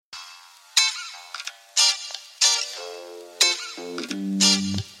Hey,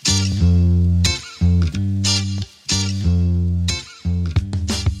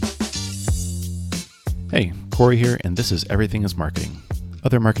 Corey here, and this is Everything is Marketing.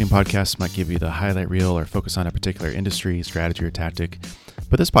 Other marketing podcasts might give you the highlight reel or focus on a particular industry, strategy, or tactic,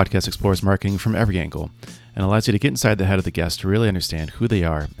 but this podcast explores marketing from every angle and allows you to get inside the head of the guest to really understand who they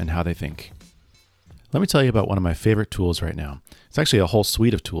are and how they think. Let me tell you about one of my favorite tools right now. It's actually a whole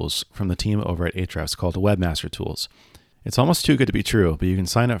suite of tools from the team over at Ahrefs called Webmaster Tools. It's almost too good to be true, but you can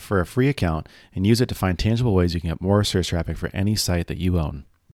sign up for a free account and use it to find tangible ways you can get more search traffic for any site that you own.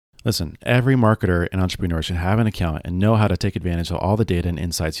 Listen, every marketer and entrepreneur should have an account and know how to take advantage of all the data and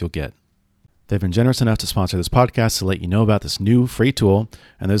insights you'll get. They've been generous enough to sponsor this podcast to let you know about this new free tool,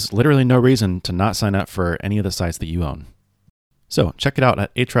 and there's literally no reason to not sign up for any of the sites that you own. So check it out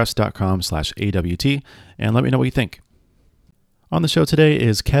at ahrefs.com/AWT and let me know what you think. On the show today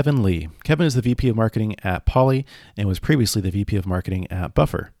is Kevin Lee. Kevin is the VP of Marketing at Poly and was previously the VP of Marketing at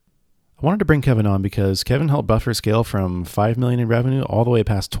Buffer. I wanted to bring Kevin on because Kevin helped Buffer scale from $5 million in revenue all the way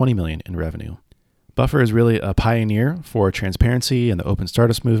past $20 million in revenue. Buffer is really a pioneer for transparency and the open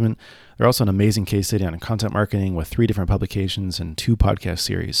startups movement. They're also an amazing case study on content marketing with 3 different publications and 2 podcast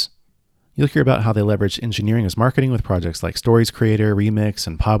series. You'll hear about how they leverage engineering as marketing with projects like Stories Creator, Remix,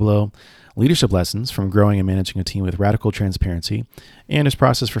 and Pablo, leadership lessons from growing and managing a team with radical transparency, and his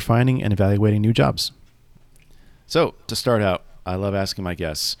process for finding and evaluating new jobs. So, to start out, I love asking my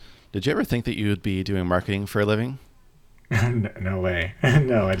guests, did you ever think that you would be doing marketing for a living? No way.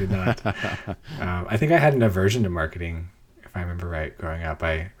 No, I did not. I think I had an aversion to marketing, if I remember right, growing up.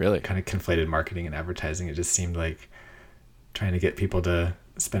 I Really? kind of conflated marketing and advertising. It just seemed like trying to get people to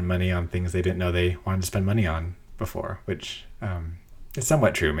spend money on things they didn't know they wanted to spend money on before, which is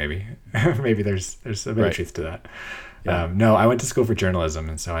somewhat true, maybe. Maybe there's a bit of truth to that. Yeah. No, I went to school for journalism,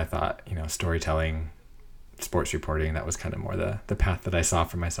 and so I thought, storytelling, sports reporting, that was kind of more the path that I saw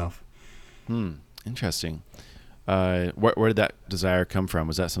for myself. Interesting. Where did that desire come from?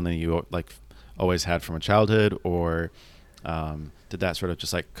 Was that something you always had from a childhood, or did that sort of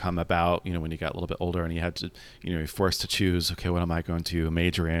just come about, when you got a little bit older and you had to, you're forced to choose, okay, what am I going to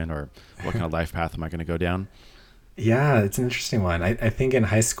major in, or what kind of life path am I going to go down? Yeah, it's an interesting one. I think in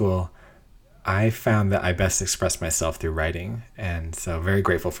high school, I found that I best expressed myself through writing. And so very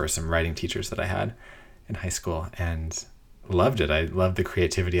grateful for some writing teachers that I had in high school and loved it. I loved the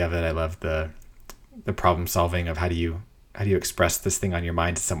creativity of it. I loved the problem solving of how do you express this thing on your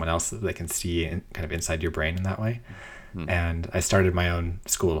mind to someone else so that they can see kind of inside your brain in that way. And I started my own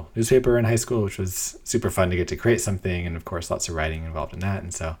school newspaper in high school, which was super fun to get to create something. And of course, lots of writing involved in that.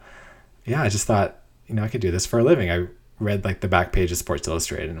 And so, yeah, I just thought, I could do this for a living. I read the back page of Sports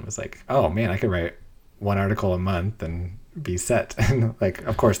Illustrated and was like, oh man, I could write 1 article a month and be set. And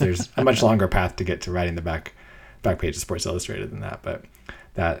of course, there's a much longer path to get to writing the back page of Sports Illustrated than that. But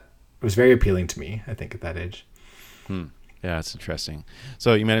that was very appealing to me, I think, at that age. Yeah, it's interesting.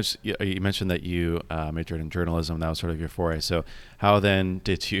 So you mentioned that you majored in journalism. That was sort of your foray. So how then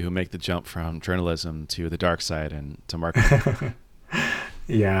did you make the jump from journalism to the dark side and to marketing?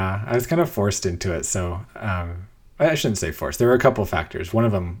 Yeah, I was kind of forced into it. So I shouldn't say forced. There were a couple factors. One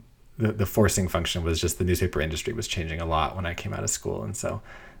of them, the forcing function, was just the newspaper industry was changing a lot when I came out of school. And so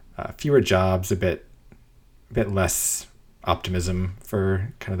fewer jobs, a bit less optimism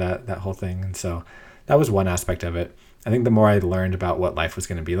for kind of that whole thing. And so that was one aspect of it. I think the more I learned about what life was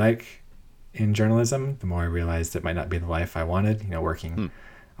going to be like in journalism, the more I realized it might not be the life I wanted, working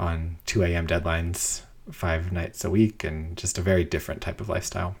on 2 a.m. deadlines 5 nights a week and just a very different type of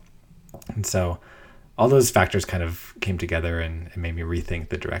lifestyle. And so all those factors kind of came together and made me rethink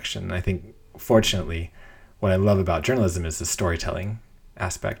the direction. And I think, fortunately, what I love about journalism is the storytelling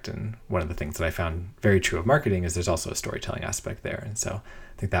aspect. And one of the things that I found very true of marketing is there's also a storytelling aspect there. And so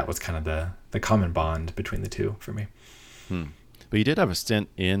I think that was kind of the common bond between the two for me. But you did have a stint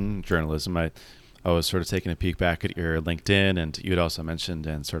in journalism. I was sort of taking a peek back at your LinkedIn, and you had also mentioned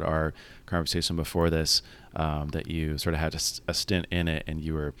in sort of our conversation before this that you sort of had a stint in it, and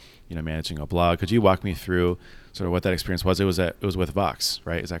you were, managing a blog. Could you walk me through sort of what that experience was? It was with Vox,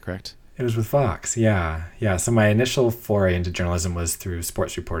 right? Is that correct? It was with Vox, yeah. So my initial foray into journalism was through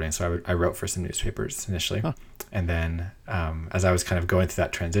sports reporting. So I wrote for some newspapers initially, and then as I was kind of going through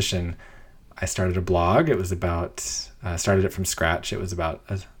that transition, I started a blog. It was started it from scratch. It was about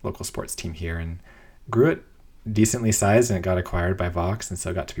a local sports team here, and grew it decently sized, and it got acquired by Vox. And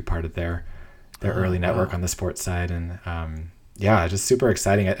so I got to be part of their early network on the sports side. And just super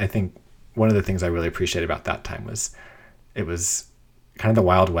exciting. I think one of the things I really appreciated about that time was it was kind of the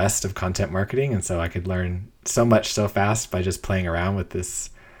Wild West of content marketing. And so I could learn so much so fast by just playing around with this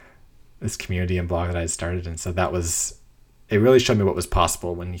community and blog that I had started. And so it really showed me what was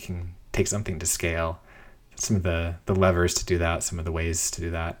possible when you can take something to scale, some of the levers to do that, some of the ways to do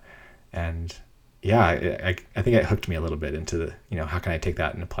that. And yeah, I think it hooked me a little bit into the, how can I take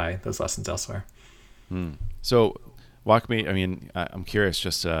that and apply those lessons elsewhere? So walk me, I'm curious,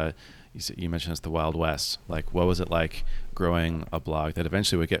 just you mentioned it's the Wild West. Like, what was it like growing a blog that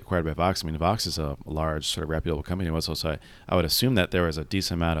eventually would get acquired by Vox? I mean, Vox is a large sort of reputable company also, so I would assume that there was a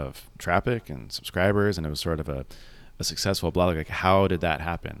decent amount of traffic and subscribers, and it was sort of a successful blog. Like, how did that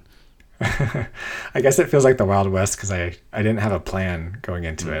happen? I guess it feels like the Wild West because I didn't have a plan going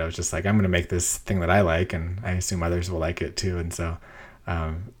into it. I was just like, I'm going to make this thing that I like, and I assume others will like it too. And so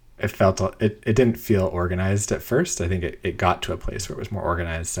it didn't feel organized at first. I think it got to a place where it was more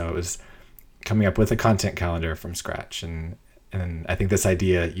organized. So it was coming up with a content calendar from scratch. And I think this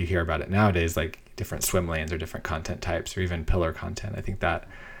idea, you hear about it nowadays, like different swim lanes or different content types or even pillar content. I think that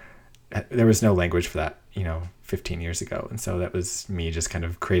there was no language for that, 15 years ago. And so that was me just kind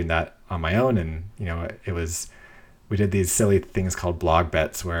of creating that on my own. And, we did these silly things called blog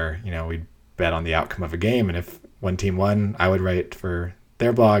bets where, we'd bet on the outcome of a game. And if one team won, I would write for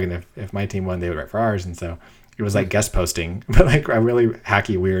their blog. And if my team won, they would write for ours. And so it was like guest posting, but like a really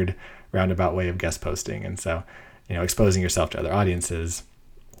hacky, weird, roundabout way of guest posting. And so, exposing yourself to other audiences,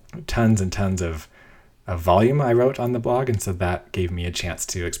 tons and tons of volume I wrote on the blog. And so that gave me a chance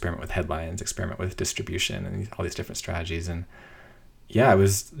to experiment with headlines, experiment with distribution and all these different strategies. And yeah, it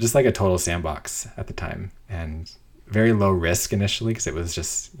was just like a total sandbox at the time and very low risk initially because it was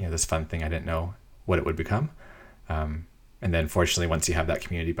just, this fun thing. I didn't know what it would become. And then fortunately, once you have that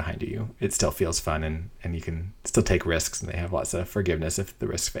community behind you, it still feels fun and you can still take risks and they have lots of forgiveness if the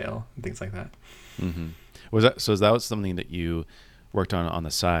risks fail and things like that. Mm-hmm. So that was something that you worked on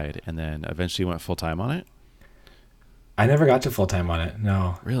the side and then eventually went full-time on it? I never got to full-time on it.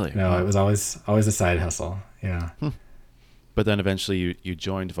 No. Really? No, It was always a side hustle. Yeah. But then eventually you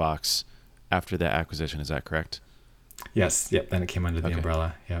joined Vox after that acquisition. Is that correct? Yes. Yep. Then it came under the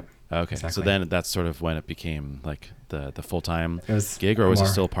umbrella. Yep. Okay. Exactly. So then that's sort of when it became like the full-time gig, or was it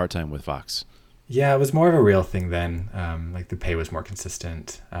still part-time with Vox? Yeah, it was more of a real thing then. Like the pay was more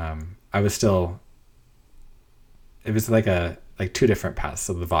consistent. It was like two different paths.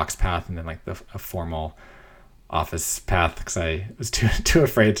 So the Vox path and then like a formal office path because I was too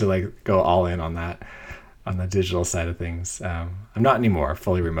afraid to like go all in on that, on the digital side of things. I'm not anymore,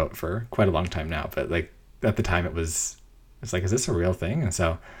 fully remote for quite a long time now, but like at the time it's like, is this a real thing? And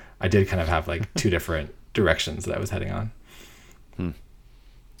so I did kind of have like two different directions that I was heading on.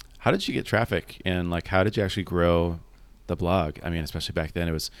 How did you get traffic and like, how did you actually grow the blog? I mean, especially back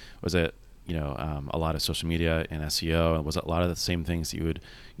then was it, a lot of social media and SEO, and was it a lot of the same things that you would,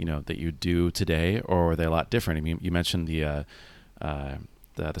 that you do today, or were they a lot different? I mean, you mentioned the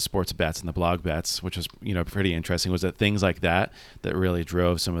sports bets and the blog bets, which was, pretty interesting. Was it things like that really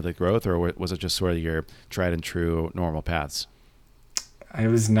drove some of the growth, or was it just sort of your tried and true normal paths? I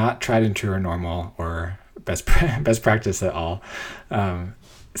was not tried and true or normal or best practice at all.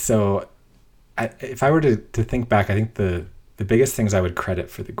 So if I were to think back, I think the biggest things I would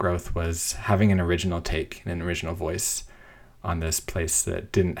credit for the growth was having an original take and an original voice on this place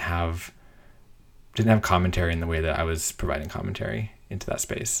that didn't have commentary in the way that I was providing commentary into that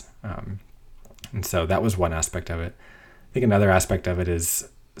space. And so that was one aspect of it. I think another aspect of it is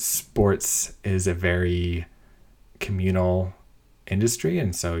sports is a very communal industry.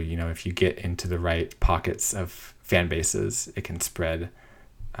 And so, if you get into the right pockets of fan bases, it can spread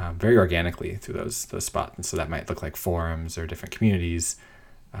very organically through those spots. And so that might look like forums or different communities.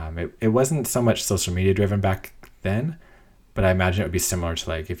 It wasn't so much social media driven back then, but I imagine it would be similar to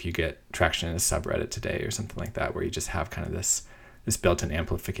like if you get traction in a subreddit today or something like that, where you just have kind of this built-in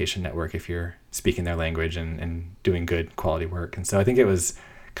amplification network if you're speaking their language and doing good quality work. And so I think it was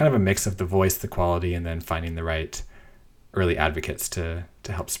kind of a mix of the voice, the quality, and then finding the right early advocates to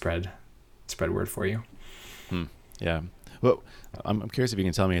help spread word for you. Yeah. Well, I'm curious if you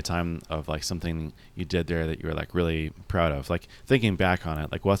can tell me a time of like something you did there that you were like really proud of. Like thinking back on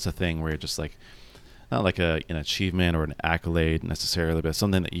it, like what's the thing where you're just like, not like an achievement or an accolade necessarily, but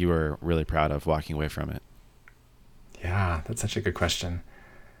something that you were really proud of walking away from it? Yeah, that's such a good question.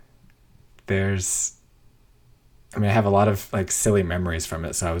 I have a lot of like silly memories from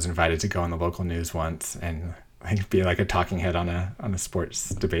it. So I was invited to go on the local news once and like be like a talking head on a sports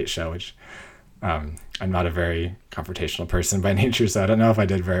debate show, which I'm not a very confrontational person by nature, so I don't know if I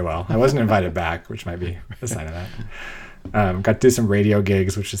did very well. I wasn't invited back, which might be a sign of that. Got to do some radio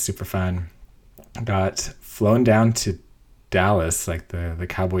gigs, which was super fun. Got flown down to Dallas, like the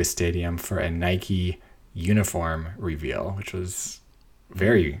Cowboys Stadium, for a Nike uniform reveal, which was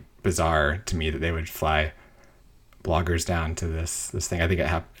very bizarre to me that they would fly bloggers down to this thing. I think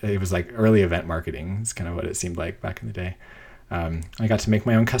it was like early event marketing. It's kind of what it seemed like back in the day. I got to make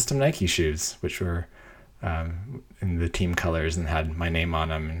my own custom Nike shoes, which were in the team colors and had my name on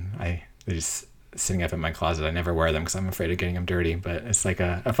them. And they're just sitting up in my closet. I never wear them because I'm afraid of getting them dirty, but it's like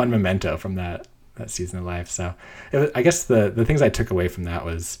a fun memento from that season of life. So I guess the things I took away from that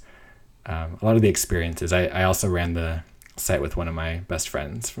was a lot of the experiences. I also ran the site with one of my best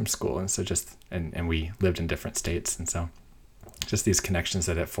friends from school. And so and we lived in different states. And so just these connections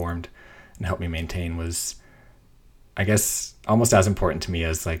that it formed and helped me maintain was, I guess, almost as important to me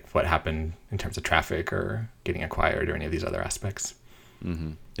as like what happened in terms of traffic or getting acquired or any of these other aspects.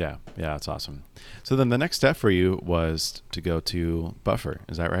 Mm-hmm. Yeah, that's awesome. So then the next step for you was to go to Buffer.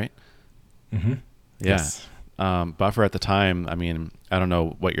 Is that right? Mm-hmm. Yeah. Yes. Buffer at the time, I mean, I don't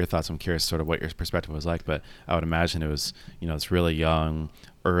know what your thoughts, I'm curious sort of what your perspective was like, but I would imagine it was, this really young,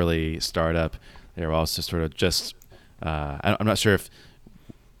 early startup. They were also sort of just, I'm not sure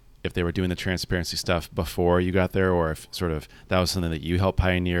if they were doing the transparency stuff before you got there, or if sort of that was something that you helped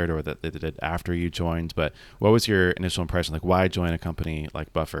pioneered or that they did after you joined. But what was your initial impression? Like, why join a company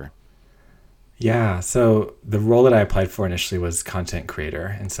like Buffer? Yeah. So the role that I applied for initially was content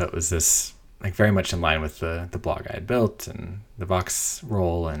creator. And so it was this like very much in line with the blog I had built and the Vox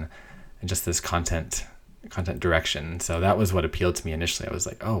role and just this content direction. So that was what appealed to me initially. I was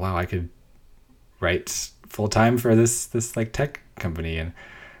like, oh wow, I could write full time for this like tech company. And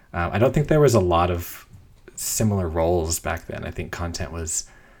I don't think there was a lot of similar roles back then. I think content was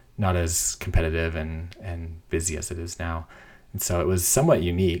not as competitive and busy as it is now. And so it was somewhat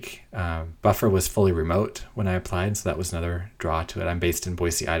unique. Buffer was fully remote when I applied, so that was another draw to it. I'm based in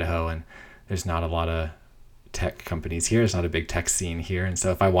Boise, Idaho, and there's not a lot of tech companies here. There's not a big tech scene here. And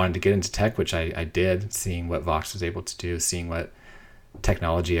so if I wanted to get into tech, which I did, seeing what Vox was able to do, seeing what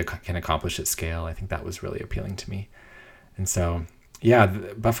technology can accomplish at scale, I think that was really appealing to me. And so, yeah,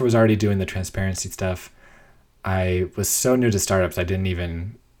 Buffer was already doing the transparency stuff. I was so new to startups,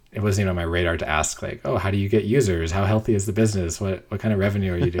 it wasn't even on my radar to ask like, oh, how do you get users? How healthy is the business? What kind of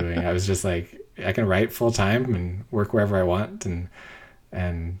revenue are you doing? I was just like, I can write full time and work wherever I want. And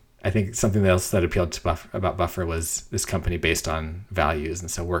I think something else that appealed to about Buffer was this company based on values. And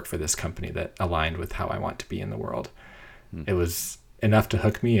so work for this company that aligned with how I want to be in the world. It was enough to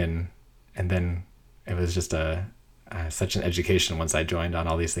hook me. And then it was just such an education once I joined on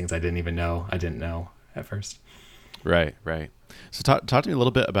all these things I didn't know at first. Right. So talk to me a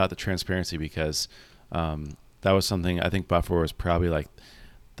little bit about the transparency, because that was something I think Buffer was probably like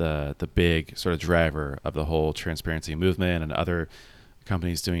the big sort of driver of the whole transparency movement, and other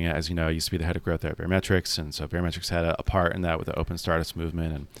companies doing it. As you know, I used to be the head of growth at Baremetrics, and so Baremetrics had a part in that with the open startups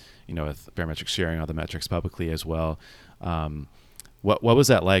movement, and with Baremetrics sharing all the metrics publicly as well. What was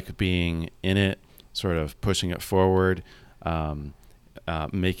that like, being in it, sort of pushing it forward,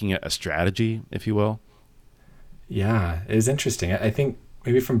 making it a strategy, if you will? Yeah, it was interesting. I think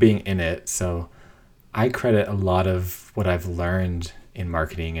maybe from being in it, so I credit a lot of what I've learned in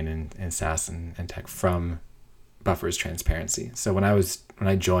marketing and in SaaS and tech from Buffer's transparency. So when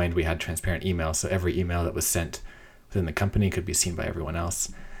I joined, we had transparent email. So every email that was sent within the company could be seen by everyone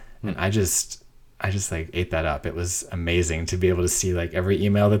else. And I just like ate that up. It was amazing to be able to see like every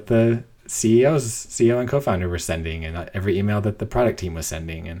email that the CEO and co-founder were sending, and every email that the product team was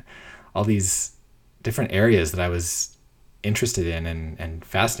sending, and all these different areas that I was interested in and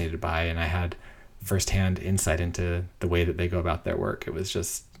fascinated by. And I had firsthand insight into the way that they go about their work. It was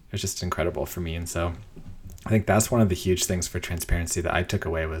just incredible for me. And so I think that's one of the huge things for transparency that I took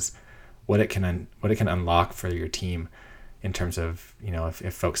away, was what it can unlock for your team in terms of,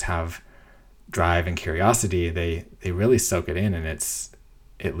 if folks have drive and curiosity, they really soak it in, and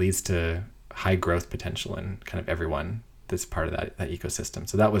it leads to high growth potential in kind of everyone that's part of that ecosystem.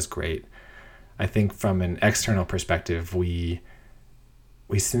 So that was great. I think from an external perspective, we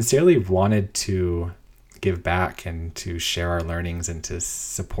sincerely wanted to give back and to share our learnings and to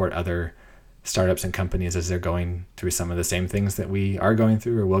support other startups and companies as they're going through some of the same things that we are going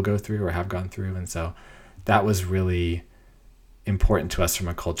through or will go through or have gone through. And so that was really important to us from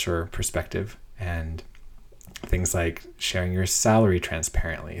a culture perspective. And things like sharing your salary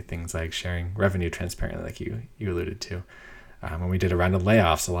transparently, things like sharing revenue transparently, like you alluded to. When we did a round of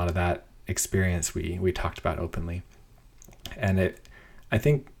layoffs, a lot of that experience we talked about openly. And I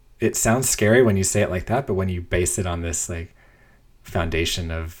think it sounds scary when you say it like that, but when you base it on this like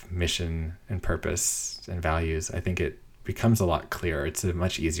foundation of mission and purpose and values, I think it becomes a lot clearer. It's a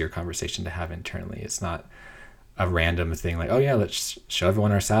much easier conversation to have internally. It's not a random thing like, oh yeah, let's show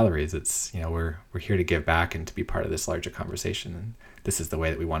everyone our salaries. It's, we're here to give back and to be part of this larger conversation, and this is the way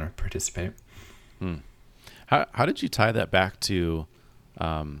that we want to participate. How did you tie that back to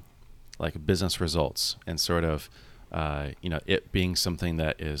like business results and sort of it being something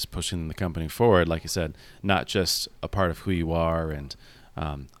that is pushing the company forward, like you said, not just a part of who you are, and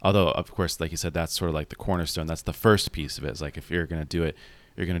although of course, like you said, that's sort of like the cornerstone, that's the first piece of it. It's like, if you're going to do it,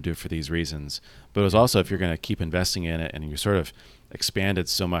 you're going to do it for these reasons. But it was also, if you're going to keep investing in it and you sort of expanded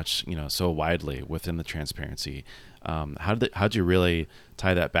so much, so widely within the transparency, how'd you really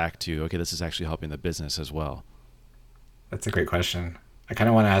tie that back to, okay, this is actually helping the business as well? That's a great question. I kind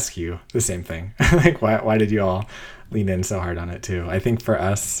of want to ask you the same thing. Like, why did you all lean in so hard on it too? I think for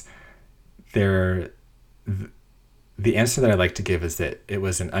us, the answer that I like to give is that it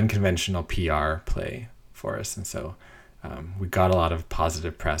was an unconventional PR play for us. And so we got a lot of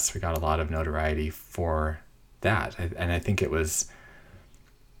positive press. We got a lot of notoriety for that. And I think it was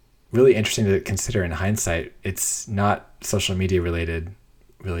really interesting to consider in hindsight. It's not social media related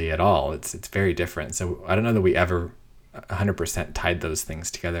really at all. It's very different. So I don't know that we ever 100% tied those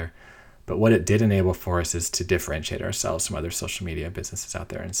things together, but what it did enable for us is to differentiate ourselves from other social media businesses out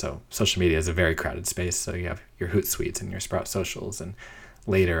there. And so social media is a very crowded space. So you have your Hootsuite and your Sprout Socials and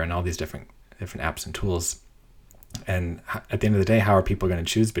Later and all these different apps and tools. And at the end of the day, how are people going to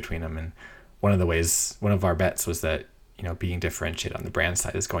choose between them? And one of our bets was that, being differentiated on the brand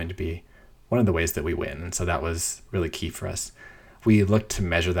side is going to be one of the ways that we win. And so that was really key for us. We looked to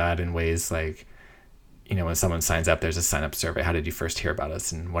measure that in ways like, when someone signs up, there's a sign-up survey. How did you first hear about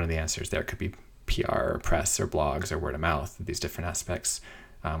us? And one of the answers there could be PR or press or blogs or word of mouth, these different aspects.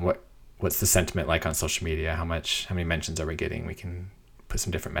 What's the sentiment like on social media? How many mentions are we getting? We can put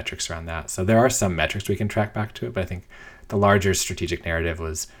some different metrics around that. So there are some metrics we can track back to it, but I think the larger strategic narrative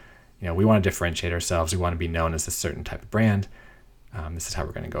was, we want to differentiate ourselves. We want to be known as a certain type of brand. This is how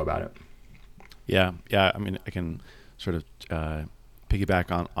we're going to go about it. Yeah. I mean, I can sort of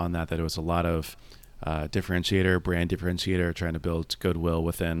piggyback on that it was a lot of brand differentiator, trying to build goodwill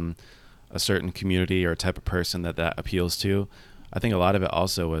within a certain community or type of person that appeals to. I think a lot of it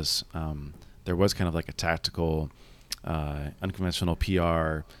also was there was kind of like a tactical, unconventional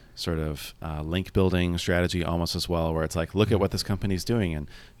PR sort of link building strategy almost as well, where it's like, look at what this company's doing, and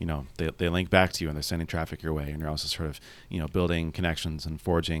they link back to you and they're sending traffic your way, and you're also sort of building connections and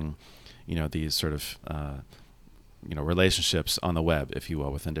forging these sort of relationships on the web, if you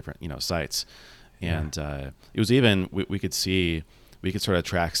will, within different sites. And it was even, we could sort of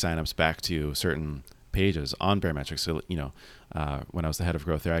track signups back to certain pages on Baremetrics. So, when I was the head of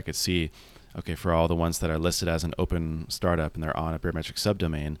growth there, I could see, okay, for all the ones that are listed as an open startup and they're on a Baremetrics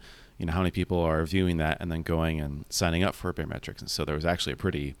subdomain, how many people are viewing that and then going and signing up for Baremetrics. And so there was actually a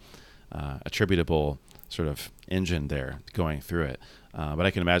pretty attributable sort of engine there going through it. But I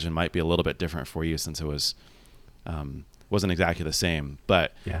can imagine might be a little bit different for you, since it was wasn't exactly the same,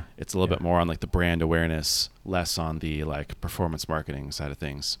 but it's a little bit more on like the brand awareness, less on the like performance marketing side of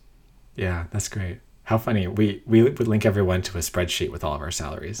things. Yeah, that's great. How funny. We would link everyone to a spreadsheet with all of our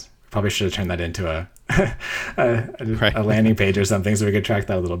salaries. Probably should have turned that into a landing page or something, so we could track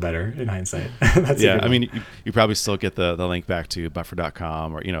that a little better in hindsight. I mean, you probably still get the link back to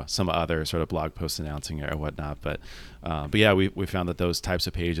buffer.com or some other sort of blog post announcing it or whatnot, but yeah, we found that those types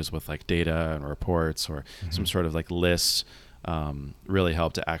of pages with like data and reports or some sort of like lists really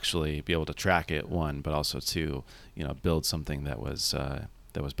helped to actually be able to track it, one, but also two, build something that was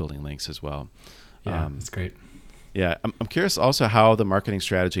building links as well. Yeah, that's great. Yeah, I'm curious also how the marketing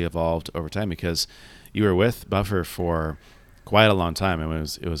strategy evolved over time, because you were with Buffer for quite a long time. And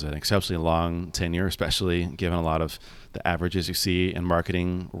it was an exceptionally long tenure, especially given a lot of the averages you see in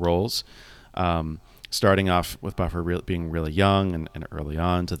marketing roles. Starting off with Buffer being really young and early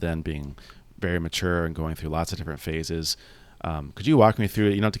on, to then being very mature and going through lots of different phases. Could you walk me through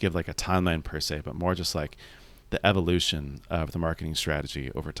it? You don't have to give like a timeline per se, but more just like the evolution of the marketing strategy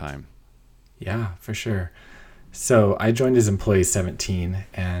over time. Yeah, for sure. So I joined as employee 17,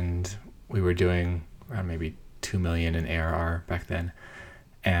 and we were doing around maybe 2 million in ARR back then.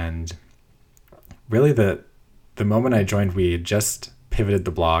 And really the moment I joined, we had just pivoted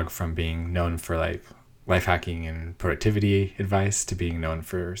the blog from being known for like life hacking and productivity advice to being known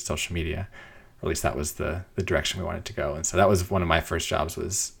for social media. Or at least that was the direction we wanted to go. And so that was one of my first jobs,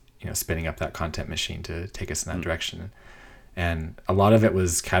 was, spinning up that content machine to take us in that direction. And a lot of it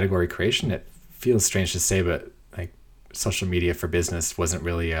was category creation. It feels strange to say, but like social media for business wasn't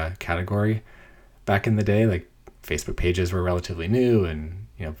really a category back in the day. Like Facebook pages were relatively new, and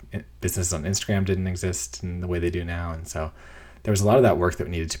businesses on Instagram didn't exist in the way they do now. And so there was a lot of that work that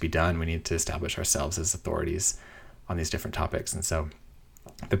needed to be done. We needed to establish ourselves as authorities on these different topics. And so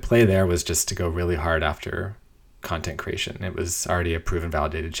the play there was just to go really hard after content creation. It was already a proven,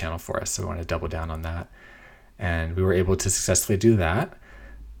 validated channel for us, so we wanted to double down on that. And we were able to successfully do that.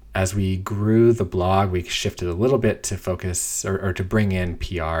 As we grew the blog, we shifted a little bit to focus or to bring in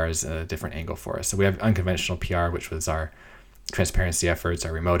PR as a different angle for us. So we have unconventional PR, which was our transparency efforts,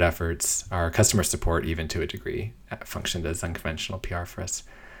 our remote efforts, our customer support, even to a degree, functioned as unconventional PR for us.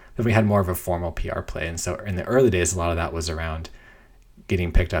 Then we had more of a formal PR play. And so in the early days, a lot of that was around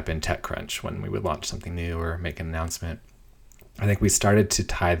getting picked up in TechCrunch when we would launch something new or make an announcement. I think we started to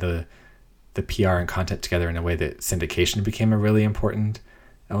tie the PR and content together in a way that syndication became a really important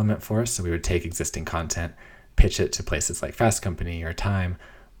element for us. So we would take existing content, pitch it to places like Fast Company or Time,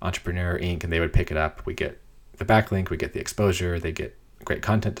 Entrepreneur Inc., and they would pick it up. We get the backlink, we get the exposure, they get great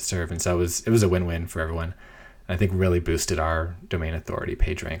content to serve. And so it was a win-win for everyone. And I think really boosted our domain authority,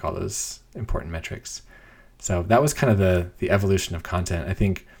 page rank, all those important metrics. So that was kind of the evolution of content. I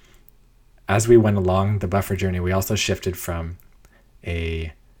think as we went along the Buffer journey, we also shifted from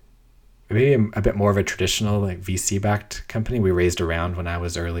maybe a bit more of a traditional like VC-backed company. We raised a round when I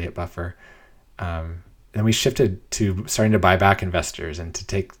was early at Buffer. Then we shifted to starting to buy back investors and to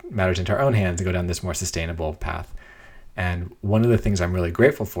take matters into our own hands and go down this more sustainable path. And one of the things I'm really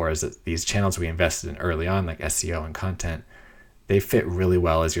grateful for is that these channels we invested in early on, like SEO and content, they fit really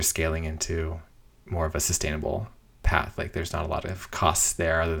well as you're scaling into more of a sustainable path. Like there's not a lot of costs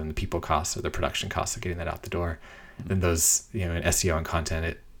there other than the people costs or the production costs of getting that out the door. Then those, in SEO and content,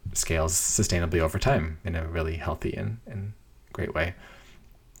 it scales sustainably over time in a really healthy and great way.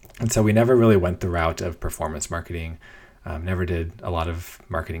 And so we never really went the route of performance marketing, never did a lot of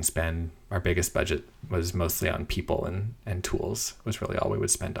marketing spend. Our biggest budget was mostly on people and tools was really all we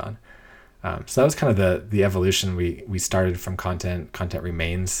would spend on. So that was kind of the evolution. We started from content. Content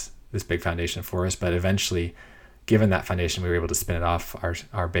remains this big foundation for us, but eventually, given that foundation, we were able to spin it off.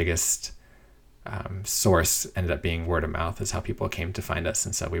 Our biggest source ended up being word of mouth, is how people came to find us.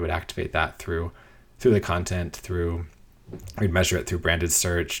 And so we would activate that through the content, we'd measure it through branded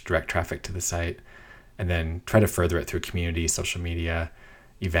search, direct traffic to the site, and then try to further it through community, social media,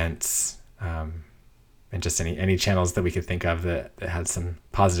 events, and just any channels that we could think of that had some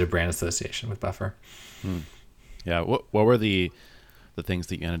positive brand association with Buffer. Yeah. What were the things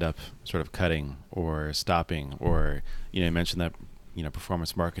that you ended up sort of cutting or stopping, or, you mentioned that,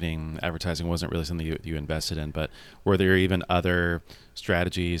 performance marketing, advertising wasn't really something you invested in, but were there even other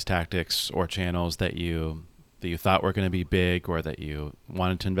strategies, tactics, or channels that you thought were going to be big or that you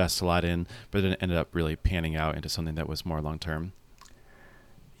wanted to invest a lot in, but it ended up really panning out into something that was more long-term?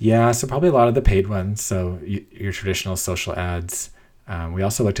 Yeah, so probably a lot of the paid ones. So your traditional social ads. We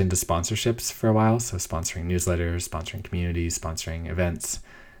also looked into sponsorships for a while. So sponsoring newsletters, sponsoring communities, sponsoring events,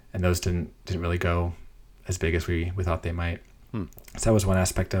 and those didn't really go as big as we thought they might. So that was one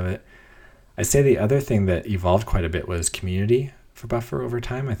aspect of it. I'd say the other thing that evolved quite a bit was community for Buffer over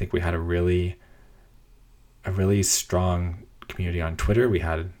time. I think we had a really strong community on Twitter. We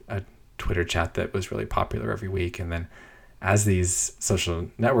had a Twitter chat that was really popular every week. And then as these social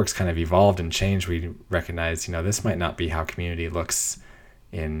networks kind of evolved and changed, we recognized, this might not be how community looks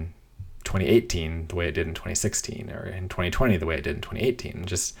in 2018 the way it did in 2016, or in 2020 the way it did in 2018.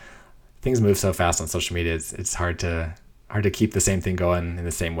 Just things move so fast on social media. It's hard to keep the same thing going in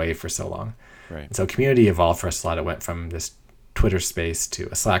the same way for so long. Right. And so community evolved for us a lot. It went from this Twitter space to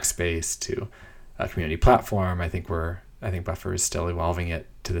a Slack space to a community platform. I think Buffer is still evolving it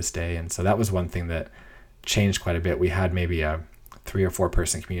to this day. And so that was one thing that changed quite a bit. We had maybe a 3 or 4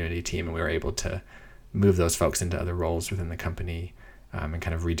 person community team, and we were able to move those folks into other roles within the company, and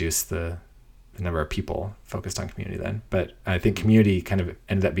kind of reduce the number of people focused on community then. But I think community kind of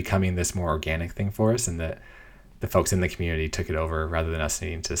ended up becoming this more organic thing for us, and that the folks in the community took it over rather than us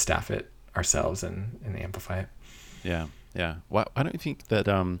needing to staff it ourselves and amplify it. Yeah. Why don't you think that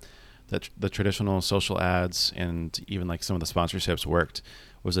that the traditional social ads and even like some of the sponsorships worked?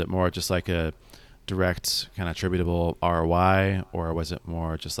 Was it more just like a direct kind of attributable ROI, or was it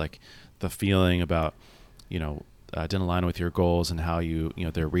more just like the feeling about, didn't align with your goals and how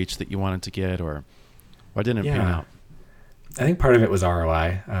their reach that you wanted to get, or why didn't it pan out? I think part of it was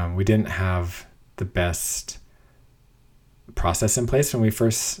ROI. We didn't have the best process in place when we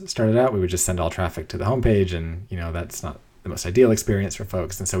first started out. We would just send all traffic to the homepage, and that's not the most ideal experience for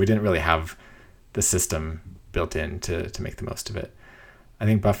folks. And so we didn't really have the system built in to make the most of it. I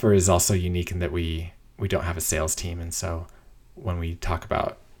think Buffer is also unique in that we don't have a sales team, and so when we talk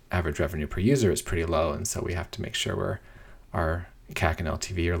about average revenue per user, it's pretty low, and so we have to make sure our CAC and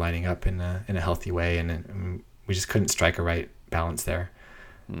LTV are lining up in a healthy way, and we just couldn't strike a right balance there.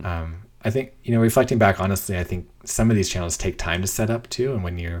 I think, reflecting back honestly, I think some of these channels take time to set up too, and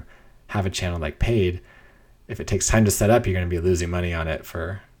when you have a channel like paid, if it takes time to set up, you're going to be losing money on it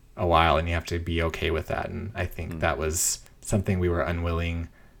for a while, and you have to be okay with that. And I think that was something we were unwilling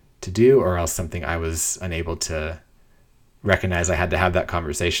to do, or else something I was unable to recognize. I had to have that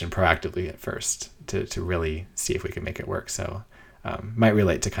conversation proactively at first to really see if we could make it work. So might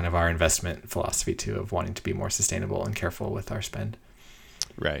relate to kind of our investment philosophy too, of wanting to be more sustainable and careful with our spend.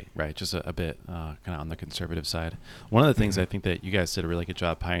 Right. Just a bit kind of on the conservative side. One of the things I think that you guys did a really good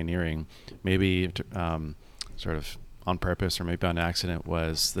job pioneering, maybe sort of on purpose or maybe on accident,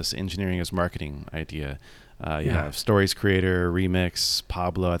 was this engineering as marketing idea. You have Stories Creator, Remix,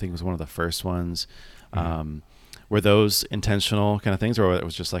 Pablo, I think was one of the first ones. Were those intentional kind of things, or it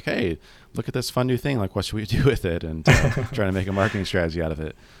was just like, hey, look at this fun new thing, like what should we do with it, and trying to make a marketing strategy out of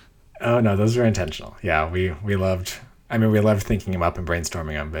it? Oh no, those were intentional. Yeah, we loved thinking them up and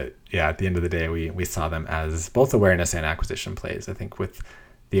brainstorming them, but yeah, at the end of the day, we saw them as both awareness and acquisition plays. I think with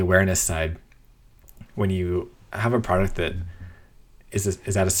the awareness side, when you have a product that is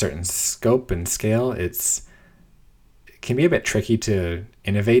at a certain scope and scale, it can be a bit tricky to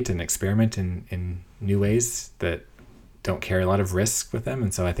innovate and experiment in new ways that don't carry a lot of risk with them.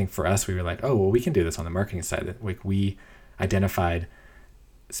 And so I think for us, we were like, oh, well, we can do this on the marketing side. That we identified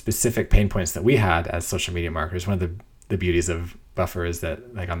specific pain points that we had as social media marketers. One of the beauties of Buffer is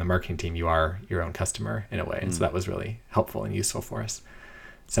that, like, on the marketing team, you are your own customer in a way. And so that was really helpful and useful for us.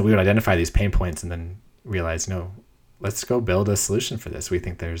 So we would identify these pain points and then realize, no, let's go build a solution for this. We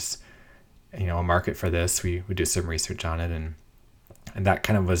think there's, a market for this. We do some research on it, and that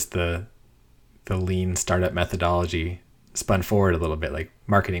kind of was the lean startup methodology spun forward a little bit. Like,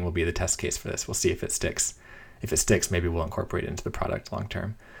 marketing will be the test case for this. We'll see if it sticks. If it sticks, maybe we'll incorporate it into the product long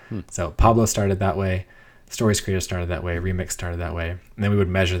term. So Pablo started that way. Stories Creator started that way. Remix started that way. And then we would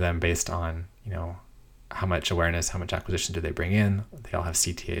measure them based on, how much awareness, how much acquisition do they bring in. They all have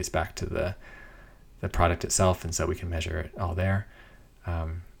CTAs back to the product itself, and so we can measure it all there.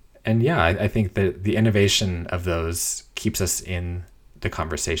 And yeah, I think that the innovation of those keeps us in the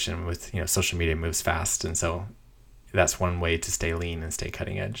conversation with, social media moves fast. And so that's one way to stay lean and stay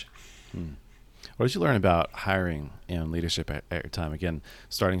cutting edge. What did you learn about hiring and leadership at your time? Again,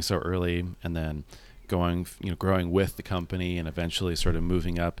 starting so early and then growing with the company and eventually sort of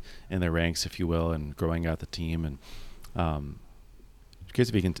moving up in the ranks, if you will, and growing out the team. And curious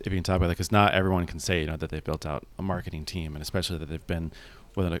if you can talk about that, because not everyone can say, that they've built out a marketing team, and especially that they've been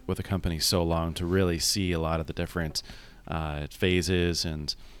with a company so long to really see a lot of the different phases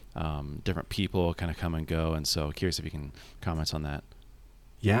and different people kind of come and go. And so curious if you can comment on that.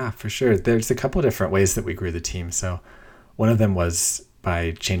 Yeah, for sure. There's a couple of different ways that we grew the team. So one of them was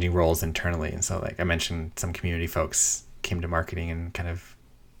by changing roles internally. And so, like I mentioned, some community folks came to marketing and kind of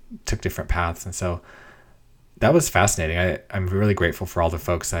took different paths. And so that was fascinating. I'm really grateful for all the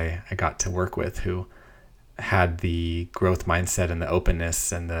folks I got to work with who had the growth mindset and the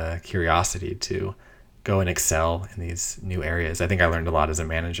openness and the curiosity to go and excel in these new areas. I think I learned a lot as a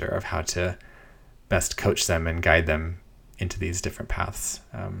manager of how to best coach them and guide them into these different paths.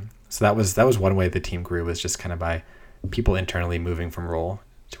 So that was one way the team grew, was just kind of by people internally moving from role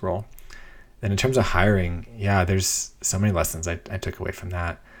to role. Then in terms of hiring, yeah, there's so many lessons I took away from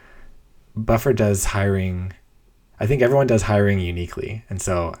that. Buffer does hiring. I think everyone does hiring uniquely. And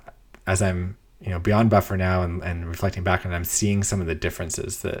so as I'm, beyond Buffer now and reflecting back on it, I'm seeing some of the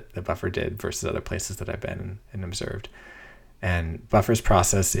differences that Buffer did versus other places that I've been and observed. And Buffer's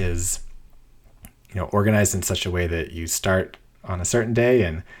process is, organized in such a way that you start on a certain day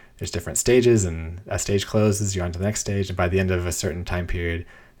and there's different stages, and a stage closes, you're on to the next stage. And by the end of a certain time period,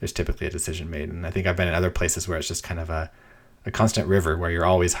 there's typically a decision made. And I think I've been in other places where it's just kind of a constant river where you're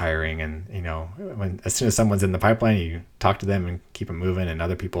always hiring. And, as soon as someone's in the pipeline, you talk to them and keep them moving, and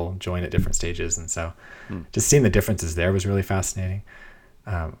other people join at different stages. And so just seeing the differences there was really fascinating.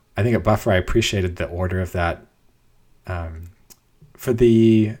 I think at Buffer, I appreciated the order of that. For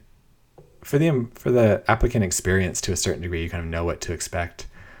the applicant experience, to a certain degree, you kind of know what to expect.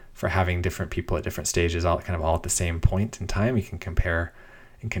 For having different people at different stages, all at the same point in time, you can compare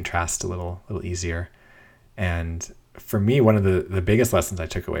and contrast a little easier. And for me, one of the biggest lessons I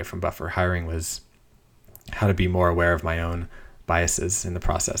took away from Buffer hiring was how to be more aware of my own biases in the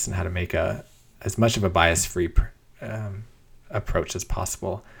process, and how to make as much of a bias-free approach as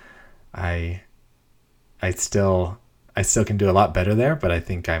possible. I still can do a lot better there, but I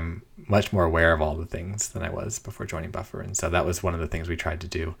think I'm much more aware of all the things than I was before joining Buffer. And so that was one of the things we tried to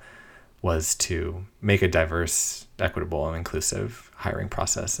do, was to make a diverse, equitable, and inclusive hiring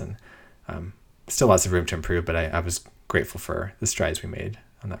process. And still lots of room to improve, but I was grateful for the strides we made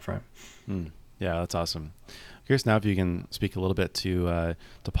on that front. Yeah, that's awesome. I'm curious now if you can speak a little bit to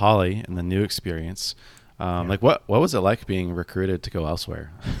Polly and the new experience. Like what was it like being recruited to go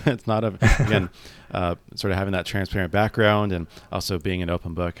elsewhere? It's not again, sort of having that transparent background and also being an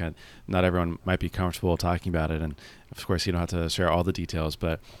open book, and not everyone might be comfortable talking about it. And of course you don't have to share all the details,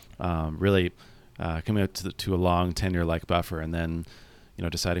 but really coming up to a long tenure like Buffer, and then,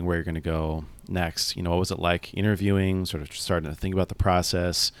 deciding where you're going to go next. What was it like interviewing, sort of starting to think about the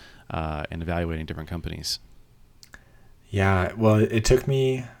process, and evaluating different companies? Yeah, well, it took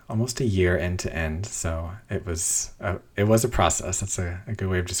me almost a year end to end, so it was a process. That's a good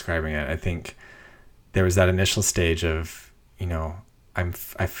way of describing it. I think there was that initial stage of,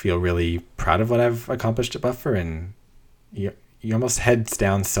 I feel really proud of what I've accomplished at Buffer, and you almost heads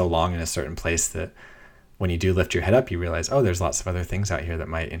down so long in a certain place that when you do lift your head up, you realize, oh, there's lots of other things out here that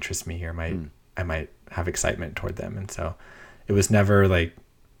might interest me, or I might have excitement toward them. And so it was never like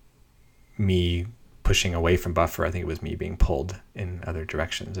me pushing away from Buffer. I think it was me being pulled in other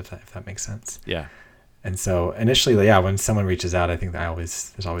directions, if that makes sense. Yeah. And so initially, when someone reaches out, I think that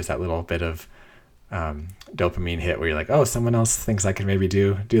there's always that little bit of dopamine hit where you're like, oh, someone else thinks I can maybe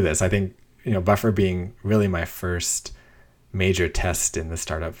do this. I think, Buffer being really my first major test in the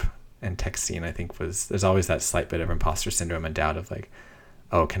startup and tech scene, I think there's always that slight bit of imposter syndrome and doubt of like,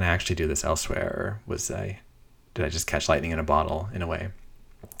 oh, can I actually do this elsewhere? Or did I just catch lightning in a bottle in a way?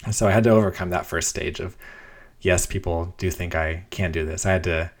 And so I had to overcome that first stage of, yes, people do think I can do this. I had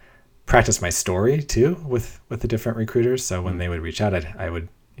to practice my story too with the different recruiters. So when they would reach out, I would,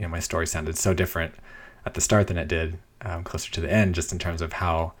 my story sounded so different at the start than it did closer to the end, just in terms of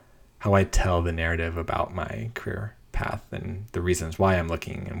how I tell the narrative about my career path and the reasons why I'm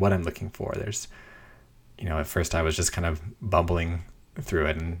looking and what I'm looking for. There's, at first I was just kind of bumbling through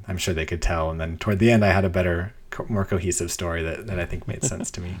it, and I'm sure they could tell. And then toward the end, I had a better, more cohesive story that I think made sense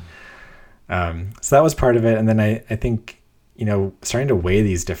to me. So that was part of it. And then I think, starting to weigh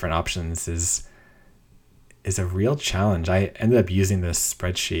these different options is a real challenge. I ended up using this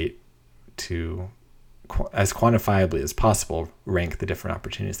spreadsheet to, as quantifiably as possible, rank the different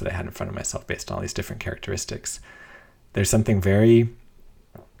opportunities that I had in front of myself based on all these different characteristics. There's something very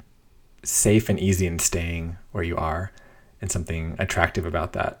safe and easy in staying where you are, and something attractive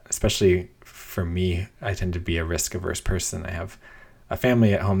about that. Especially for me, I tend to be a risk-averse person. I have a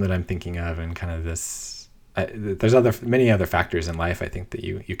family at home that I'm thinking of, and kind of this. There's many other factors in life, I think, that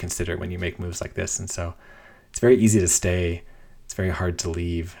you consider when you make moves like this, and so it's very easy to stay. It's very hard to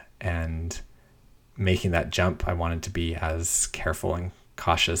leave, and making that jump, I wanted to be as careful and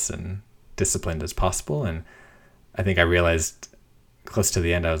cautious and disciplined as possible. And I think I realized close to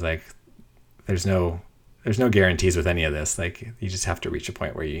the end, I was like, there's no guarantees with any of this. Like, you just have to reach a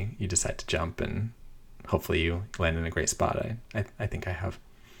point where you decide to jump, and hopefully you land in a great spot. I think I have.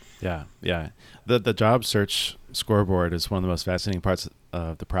 Yeah. The job search scoreboard is one of the most fascinating parts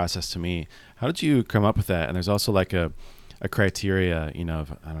of the process to me. How did you come up with that? And there's also like a criteria,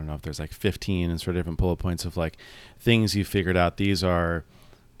 I don't know if there's like 15 and sort of different bullet points of like things you figured out. These are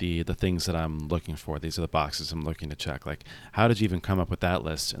the things that I'm looking for. These are the boxes I'm looking to check. Like, how did you even come up with that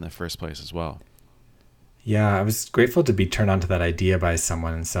list in the first place as well? Yeah, I was grateful to be turned on to that idea by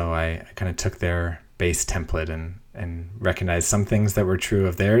someone. And so I kind of took their base template and recognized some things that were true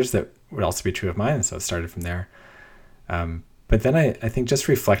of theirs that would also be true of mine. And so it started from there. But then I think just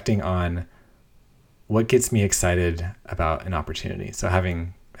reflecting on what gets me excited about an opportunity. So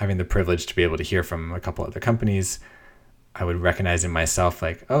having the privilege to be able to hear from a couple other companies, I would recognize in myself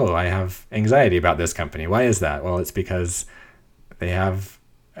like, oh, I have anxiety about this company. Why is that? Well, it's because they have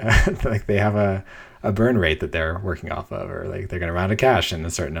a burn rate that they're working off of, or like they're going to run out of cash in a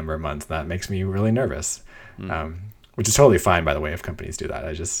certain number of months. That makes me really nervous, which is totally fine, by the way, if companies do that.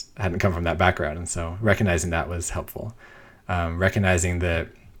 I just hadn't come from that background. And so recognizing that was helpful. Recognizing that,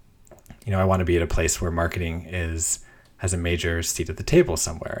 I want to be at a place where marketing has a major seat at the table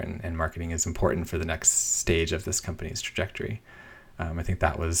somewhere, and marketing is important for the next stage of this company's trajectory. I think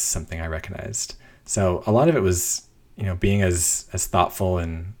that was something I recognized. So a lot of it was, being as thoughtful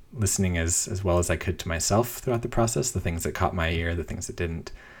and listening as well as I could to myself throughout the process, the things that caught my ear, the things that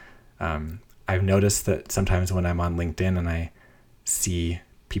didn't. I've noticed that sometimes when I'm on LinkedIn and I see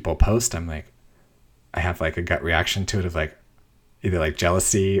people post, I'm like, I have like a gut reaction to it of like, either like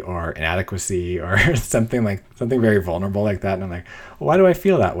jealousy or inadequacy or something very vulnerable like that. And I'm like, well, why do I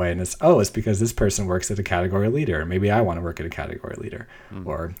feel that way? And it's because this person works at a category leader. Maybe I want to work at a category leader.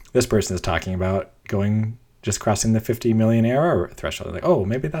 Or this person is talking about just crossing the 50 million ARR threshold. I'm like, oh,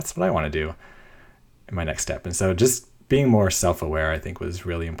 maybe that's what I want to do in my next step. And so just being more self-aware, I think, was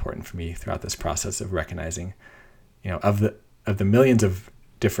really important for me throughout this process of recognizing, of the millions of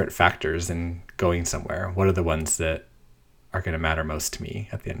different factors in going somewhere, what are the ones that are going to matter most to me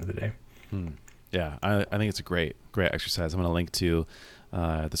at the end of the day. Yeah, I think it's a great exercise. I'm going to link to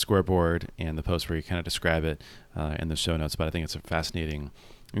the scoreboard and the post where you kind of describe it in the show notes. But I think it's a fascinating,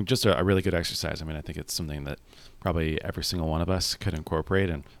 just a really good exercise. I mean, I think it's something that probably every single one of us could incorporate,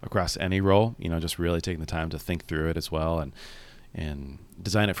 and across any role, just really taking the time to think through it as well, and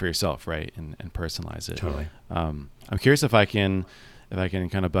design it for yourself, right, and personalize it. Totally. I'm curious if I can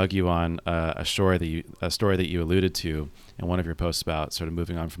kind of bug you on a story that you alluded to in one of your posts about sort of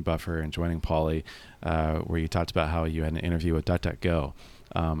moving on from Buffer and joining Poly, where you talked about how you had an interview with DuckDuckGo.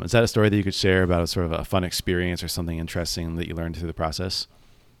 Is that a story that you could share about a sort of a fun experience or something interesting that you learned through the process?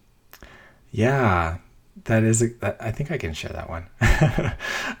 Yeah, I think I can share that one.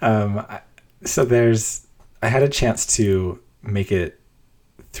 I had a chance to make it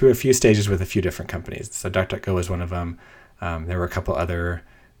through a few stages with a few different companies. So DuckDuckGo was one of them. There were a couple other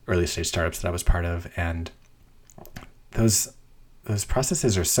early stage startups that I was part of, and those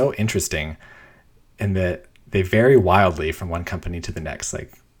processes are so interesting in that they vary wildly from one company to the next.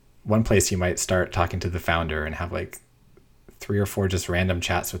 Like one place you might start talking to the founder and have like 3 or 4 just random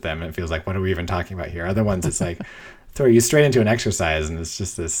chats with them, and it feels like, what are we even talking about here? Other ones, it's like throw you straight into an exercise, and it's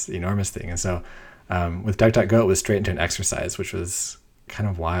just this enormous thing. And so with DuckDuckGo, it was straight into an exercise, which was kind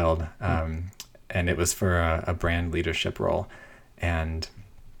of wild. And it was for a brand leadership role. And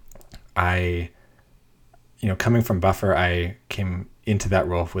I, coming from Buffer, I came into that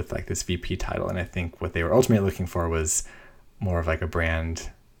role with like this VP title. And I think what they were ultimately looking for was more of like a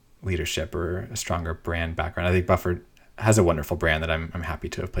brand leadership or a stronger brand background. I think Buffer has a wonderful brand that I'm happy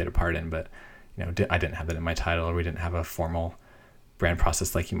to have played a part in, but I didn't have that in my title, or we didn't have a formal brand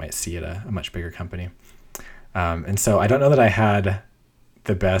process like you might see at a much bigger company. And so I don't know that I had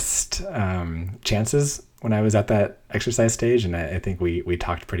the best chances when I was at that exercise stage. And I think we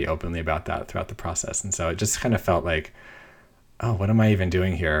talked pretty openly about that throughout the process. And so it just kind of felt like, oh, what am I even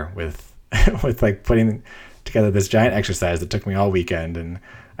doing here with like putting together this giant exercise that took me all weekend? And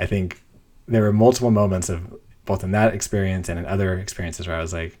I think there were multiple moments of both in that experience and in other experiences where I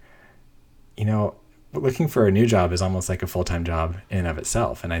was like, looking for a new job is almost like a full-time job in and of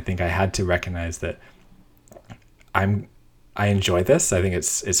itself. And I think I had to recognize that I enjoy this. I think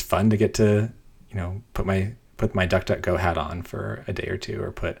it's fun to get to, put my DuckDuckGo hat on for a day or two,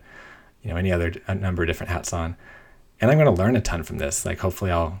 or put, a number of different hats on. And I'm going to learn a ton from this. Like,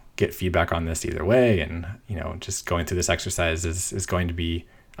 hopefully I'll get feedback on this either way. And, just going through this exercise is going to be,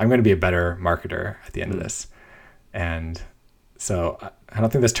 I'm going to be a better marketer at the end of this. And so I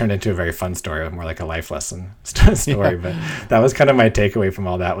don't think this turned into a very fun story, more like a life lesson story. But that was kind of my takeaway from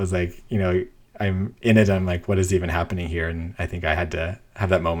all that, was like, I'm in it. I'm like, what is even happening here? And I think I had to have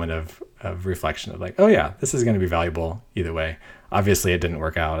that moment of reflection of like, oh yeah, this is going to be valuable either way. Obviously it didn't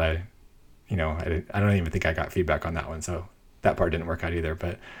work out. I don't even think I got feedback on that one. So that part didn't work out either,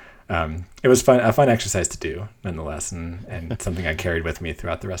 but it was a fun exercise to do nonetheless. And something I carried with me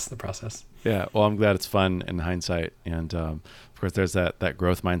throughout the rest of the process. Yeah. Well, I'm glad it's fun in hindsight. And of course there's that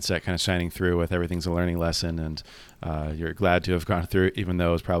growth mindset kind of shining through with everything's a learning lesson. And you're glad to have gone through it, even though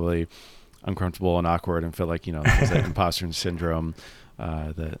it was probably uncomfortable and awkward and feel like, there's that imposter syndrome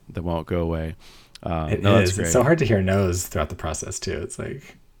that won't go away. It is. It's so hard to hear no's throughout the process too. It's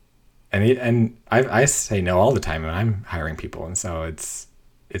like, and I say no all the time when I'm hiring people. And so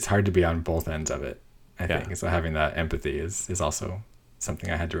it's hard to be on both ends of it, I think. And so having that empathy is also something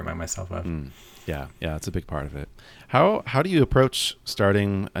I had to remind myself of. Yeah. It's a big part of it. How do you approach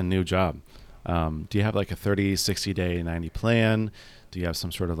starting a new job? Do you have like a 30, 60 day, 90 plan? Do you have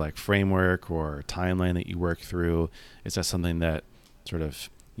some sort of like framework or timeline that you work through? Is that something that sort of,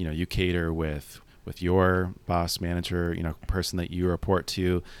 you cater with your boss, manager, person that you report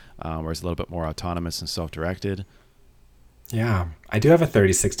to, or is it a little bit more autonomous and self-directed? Yeah, I do have a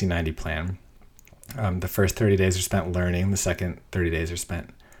 30, 60, 90 plan. The first 30 days are spent learning. The second 30 days are spent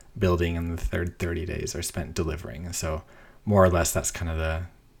building, and the third 30 days are spent delivering. And so more or less, that's kind of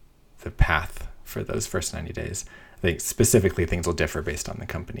the path for those first 90 days. I think specifically things will differ based on the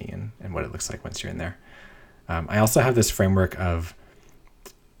company and what it looks like once you're in there. I also have this framework of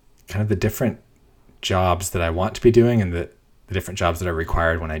kind of the different jobs that I want to be doing and the different jobs that are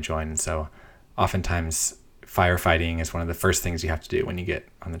required when I join. And so oftentimes firefighting is one of the first things you have to do when you get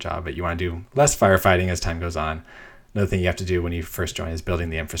on the job, but you want to do less firefighting as time goes on. Another thing you have to do when you first join is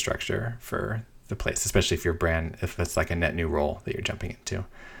building the infrastructure for the place, especially if it's like a net new role that you're jumping into.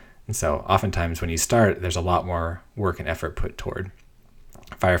 And so oftentimes when you start, there's a lot more work and effort put toward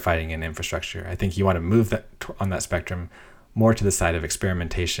firefighting and infrastructure. I think you want to move that on that spectrum more to the side of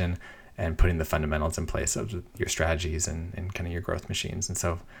experimentation and putting the fundamentals in place of your strategies and kind of your growth machines. And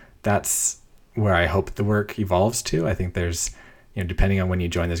so that's where I hope the work evolves to. I think there's, depending on when you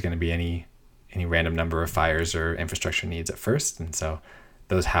join, there's going to be any random number of fires or infrastructure needs at first. And so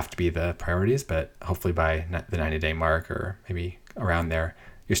those have to be the priorities, but hopefully by the 90-day mark or maybe around there,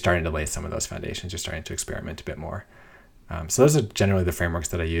 you're starting to lay some of those foundations. You're starting to experiment a bit more. So those are generally the frameworks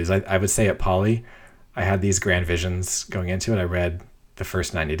that I use. I would say at Poly, I had these grand visions going into it. I read The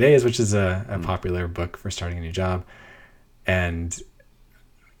First 90 Days, which is a popular book for starting a new job. And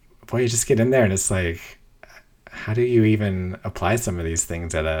boy, you just get in there and it's like, how do you even apply some of these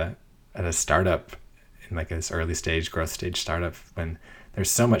things at a startup, in like this early stage, growth stage startup, when there's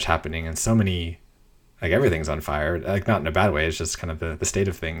so much happening and so many, like everything's on fire, like not in a bad way. It's just kind of the state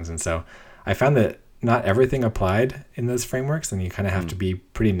of things. And so I found that not everything applied in those frameworks, and you kind of have to be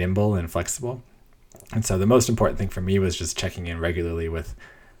pretty nimble and flexible. And so the most important thing for me was just checking in regularly with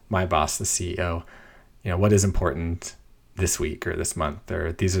my boss, the CEO. What is important this week or this month,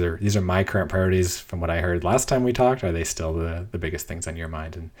 or these are my current priorities from what I heard last time we talked. Are they still the biggest things on your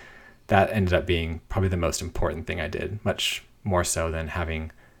mind? And that ended up being probably the most important thing I did, much more so than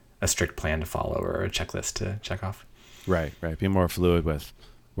having a strict plan to follow or a checklist to check off. Right. Be more fluid with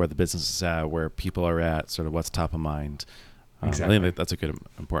where the business is at, where people are at, sort of what's top of mind. Exactly. I think that's a good,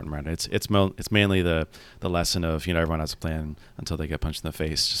 important reminder. It's mainly the lesson of, everyone has a plan until they get punched in the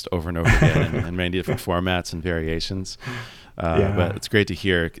face just over and over again in many different formats and variations. But it's great to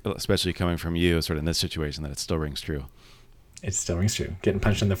hear, especially coming from you, sort of in this situation, that it still rings true. It still rings true. Getting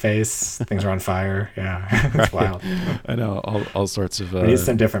punched in the face, things are on fire. Yeah, it's right. wild. I know, all sorts of... we need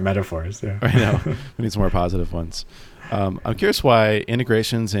some different metaphors. Yeah. I know. We need some more positive ones. I'm curious why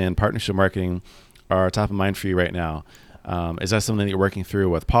integrations and partnership marketing are top of mind for you right now. Is that something that you're working through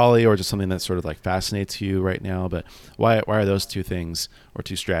with Poly, or just something that sort of like fascinates you right now? But why are those two things or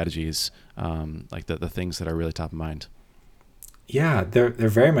two strategies like the things that are really top of mind? Yeah, they're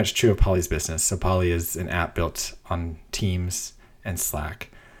very much true of Poly's business. So Poly is an app built on Teams and Slack.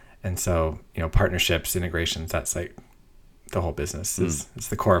 And so, partnerships, integrations, that's like the whole business. It's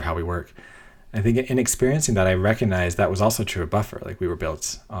the core of how we work. I think in experiencing that, I recognized that was also true of Buffer. Like we were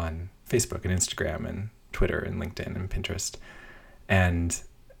built on Facebook and Instagram and Twitter and LinkedIn and Pinterest. And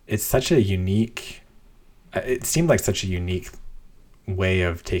it's such a unique, it seemed like such a unique way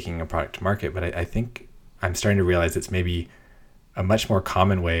of taking a product to market, but I think I'm starting to realize it's maybe a much more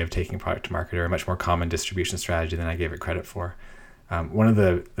common way of taking product to market, or a much more common distribution strategy than I gave it credit for. One of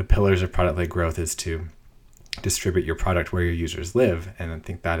the pillars of product-led growth is to distribute your product where your users live. And I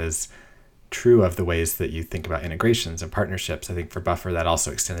think that is true of the ways that you think about integrations and partnerships. I think for Buffer, that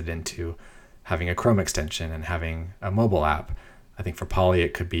also extended into having a Chrome extension and having a mobile app. I think for Poly,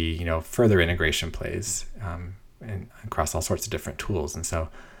 it could be, further integration plays and across all sorts of different tools. And so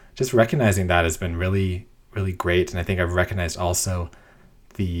just recognizing that has been really, really great. And I think I've recognized also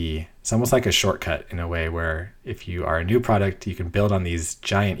it's almost like a shortcut in a way, where if you are a new product, you can build on these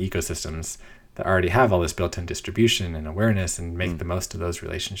giant ecosystems that already have all this built-in distribution and awareness, and make the most of those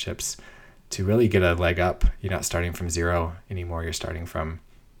relationships to really get a leg up. You're not starting from zero anymore. You're starting from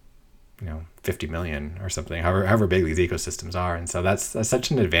 50 million or something, however big these ecosystems are. And so that's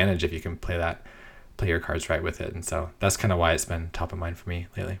such an advantage if you can play your cards right with it. And so that's kind of why it's been top of mind for me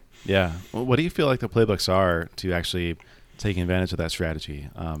lately. Yeah. Well, what do you feel like the playbooks are to actually taking advantage of that strategy?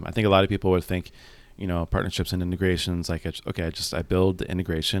 I think a lot of people would think, partnerships and integrations, like, I build the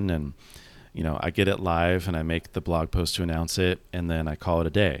integration and, I get it live and I make the blog post to announce it, and then I call it a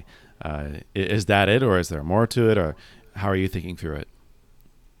day. Is that it, or is there more to it, or how are you thinking through it?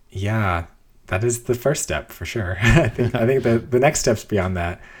 Yeah, that is the first step for sure. I think the next steps beyond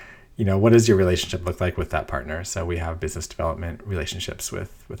that, what does your relationship look like with that partner? So we have business development relationships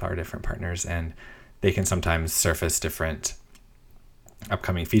with our different partners, and they can sometimes surface different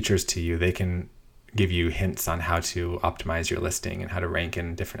upcoming features to you. They can give you hints on how to optimize your listing and how to rank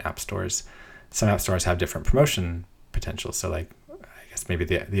in different app stores. Some app stores have different promotion potential. So like, I guess maybe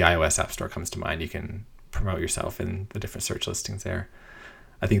the iOS app store comes to mind. You can promote yourself in the different search listings there.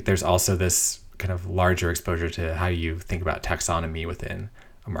 I think there's also this kind of larger exposure to how you think about taxonomy within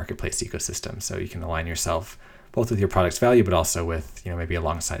a marketplace ecosystem. So you can align yourself both with your product's value, but also with, maybe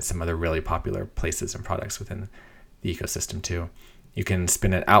alongside some other really popular places and products within the ecosystem too. You can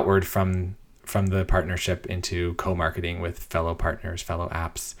spin it outward from the partnership into co-marketing with fellow partners, fellow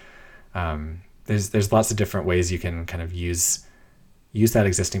apps. There's lots of different ways you can kind of use that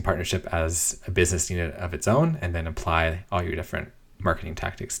existing partnership as a business unit of its own, and then apply all your different marketing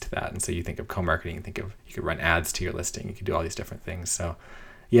tactics to that. And so you think of co-marketing, you could run ads to your listing, you could do all these different things. So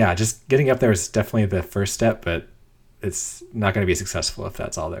yeah, just getting up there is definitely the first step, but it's not going to be successful if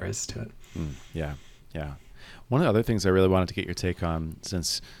that's all there is to it. Yeah. One of the other things I really wanted to get your take on,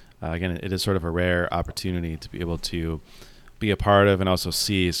 since again, it is sort of a rare opportunity to be able to be a part of and also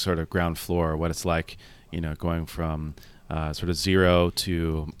see sort of ground floor, what it's like, going from sort of zero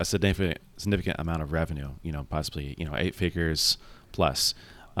to a significant amount of revenue, possibly, 8 figures plus.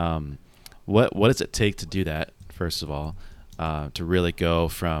 What does it take to do that, first of all, to really go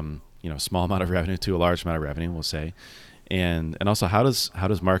from, a small amount of revenue to a large amount of revenue, we'll say. And also how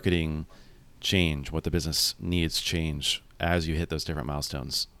does marketing change, what the business needs change as you hit those different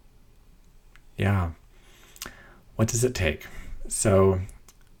milestones? Yeah. What does it take? So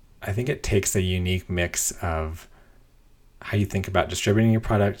I think it takes a unique mix of how you think about distributing your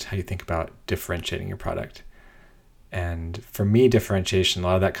product, how you think about differentiating your product. And for me, differentiation, a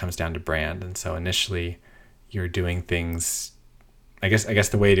lot of that comes down to brand. And so initially you're doing things, I guess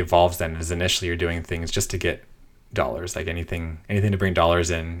the way it evolves then is initially you're doing things just to get dollars, like anything to bring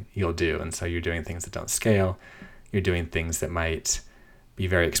dollars in, you'll do. And so you're doing things that don't scale. You're doing things that might be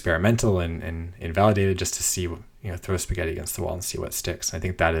very experimental and invalidated just to see, throw spaghetti against the wall and see what sticks. And I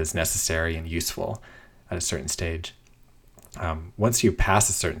think that is necessary and useful at a certain stage. Once you pass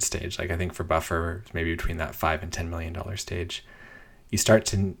a certain stage, like I think for Buffer, maybe between that $5 and $10 million stage, you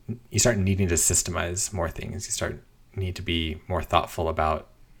start needing to systemize more things. You need to be more thoughtful about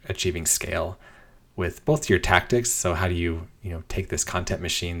achieving scale with both your tactics. So how do you take this content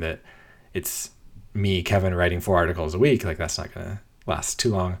machine that it's me, Kevin, writing 4 articles a week, like that's not going to last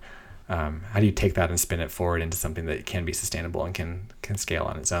too long. How do you take that and spin it forward into something that can be sustainable and can scale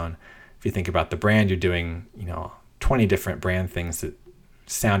on its own? If you think about the brand, you're doing, 20 different brand things that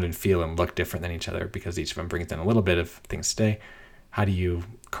sound and feel and look different than each other because each of them brings in a little bit of things today. How do you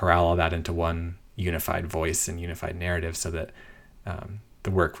corral all that into one unified voice and unified narrative so that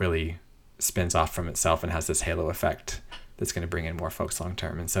the work really spins off from itself and has this halo effect that's going to bring in more folks long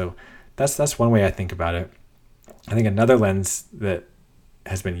term? And so that's one way I think about it. I think another lens that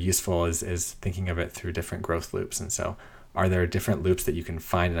has been useful is thinking of it through different growth loops. And so are there different loops that you can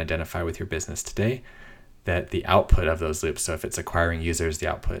find and identify with your business today that the output of those loops, so if it's acquiring users, the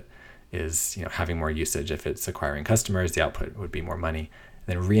output is having more usage. If it's acquiring customers, the output would be more money. And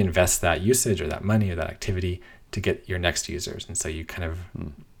then reinvest that usage or that money or that activity to get your next users. And so you kind of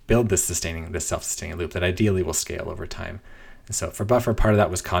build this self-sustaining loop that ideally will scale over time. And so for Buffer, part of that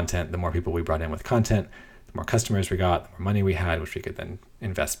was content. The more people we brought in with content, the more customers we got, the more money we had, which we could then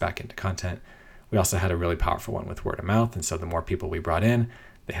invest back into content. We also had a really powerful one with word of mouth. And so the more people we brought in,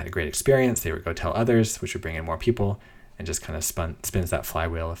 they had a great experience. They would go tell others, which would bring in more people and just kind of spins that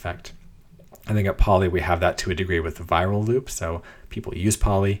flywheel effect. I think at Poly, we have that to a degree with the viral loop. So people use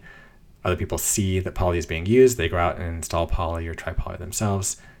Poly. Other people see that Poly is being used. They go out and install Poly or try Poly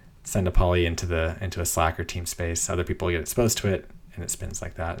themselves, send a Poly into a Slack or team space. Other people get exposed to it and it spins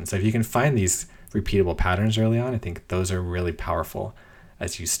like that. And so if you can find these repeatable patterns early on, I think those are really powerful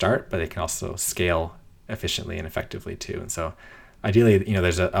as you start, but they can also scale efficiently and effectively too. And so ideally,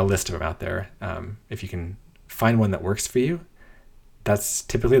 there's a list of them out there. If you can find one that works for you, that's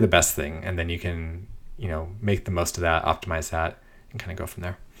typically the best thing. And then you can, make the most of that, optimize that, and kind of go from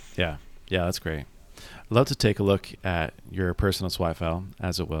there. Yeah, that's great. I'd love to take a look at your personal SWOT file,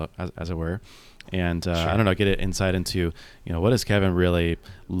 as it were. And Sure. I don't know, get an insight into, what does Kevin really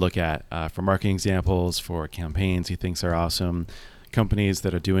look at for marketing examples, for campaigns he thinks are awesome, companies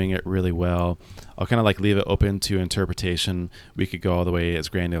that are doing it really well. I'll kind of leave it open to interpretation. We could go all the way as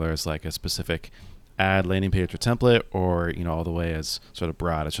granular as a specific ad landing page or template, or all the way as sort of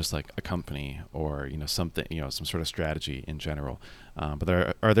broad as just a company or something, some sort of strategy in general.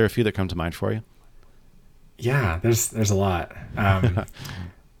 But are there a few that come to mind for you? Yeah, there's a lot.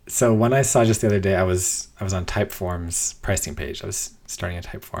 So one I saw just the other day, I was on Typeform's pricing page. I was starting a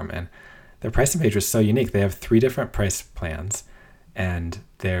Typeform, and their pricing page was so unique. They have 3 different price plans, and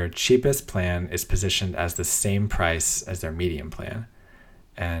their cheapest plan is positioned as the same price as their medium plan.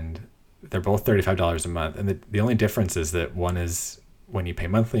 And they're both $35 a month. And the only difference is that one is when you pay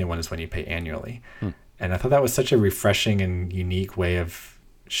monthly and one is when you pay annually. And I thought that was such a refreshing and unique way of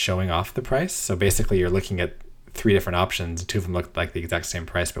showing off the price. So basically you're looking at 3 different options. 2 of them look like the exact same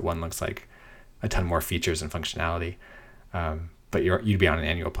price, but one looks like a ton more features and functionality. But you'd be on an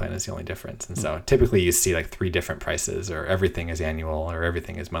annual plan is the only difference. And so typically you see 3 different prices, or everything is annual or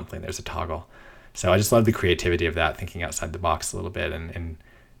everything is monthly, and there's a toggle. So I just love the creativity of that, thinking outside the box a little bit and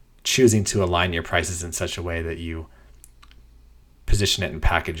choosing to align your prices in such a way that you position it and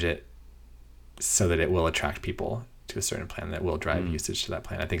package it so that it will attract people to a certain plan that will drive usage to that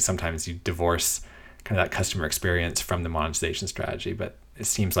plan. I think sometimes you divorce kind of that customer experience from the monetization strategy, but it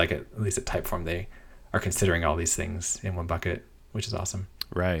seems like at least at Typeform, they are considering all these things in one bucket, which is awesome.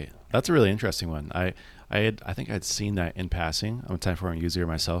 Right. That's a really interesting one. I think I'd seen that in passing. I'm a Typeform user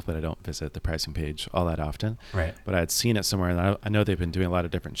myself, but I don't visit the pricing page all that often. Right. But I'd seen it somewhere, and I know they've been doing a lot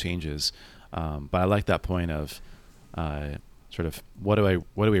of different changes. But I like that point of sort of what do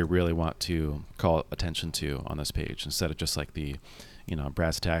we really want to call attention to on this page, instead of just like the,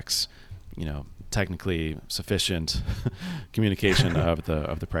 brass tacks, technically sufficient communication of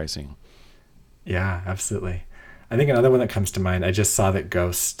the pricing. Yeah, absolutely. I think another one that comes to mind, I just saw that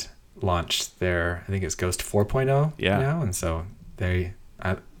Ghost launched their, I think it's Ghost 4.0 now. And so they,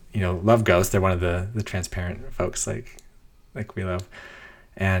 love Ghost. They're one of the transparent folks like we love.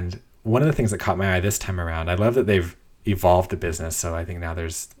 And one of the things that caught my eye this time around, I love that they've evolved the business. So I think now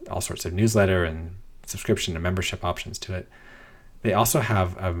there's all sorts of newsletter and subscription and membership options to it. They also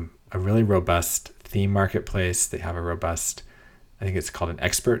have a really robust theme marketplace. They have a robust, I think it's called an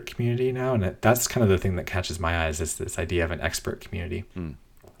expert community now. And that's kind of the thing that catches my eyes, is this idea of an expert community.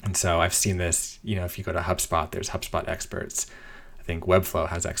 And so I've seen this, if you go to HubSpot, there's HubSpot experts. I think Webflow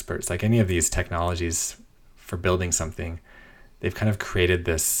has experts. Like any of these technologies for building something, they've kind of created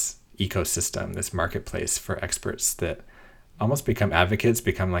this ecosystem, this marketplace for experts that almost become advocates,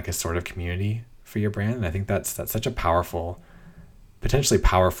 become like a sort of community for your brand. And I think that's such a potentially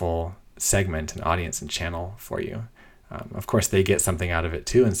powerful segment and audience and channel for you. Of course, they get something out of it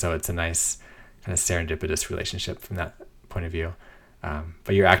too. And so it's a nice kind of serendipitous relationship from that point of view.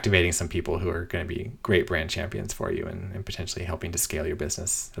 But you're activating some people who are going to be great brand champions for you and potentially helping to scale your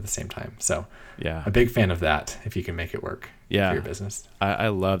business at the same time. So yeah, a big fan of that if you can make it work for your business. I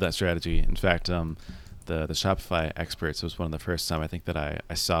love that strategy. In fact, the Shopify experts was one of the first time I think that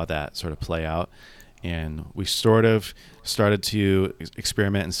I saw that sort of play out. And we sort of started to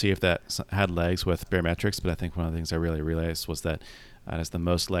experiment and see if that had legs with Baremetrics. But I think one of the things I really realized was that it has the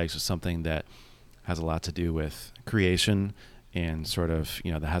most legs with something that has a lot to do with creation and sort of,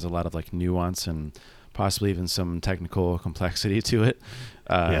 that has a lot of like nuance and possibly even some technical complexity to it.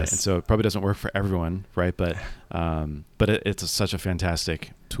 Yes. And so it probably doesn't work for everyone, right? But it's such a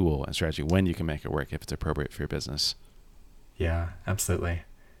fantastic tool and strategy when you can make it work, if it's appropriate for your business. Yeah, absolutely.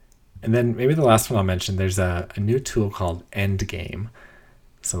 And then maybe the last one I'll mention, there's a new tool called Endgame.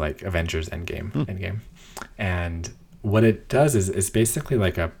 So like Avengers Endgame. And what it does is basically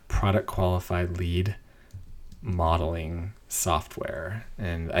like a product qualified lead modeling software.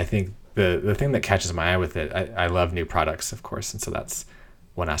 And I think the thing that catches my eye with it, I love new products, of course. And so that's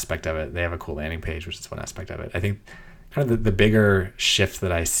one aspect of it. They have a cool landing page, which is one aspect of it. I think kind of the bigger shift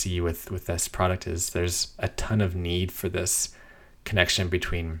that I see with this product is there's a ton of need for this connection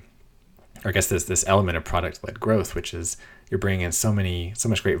between, or I guess this element of product-led growth, which is you're bringing in so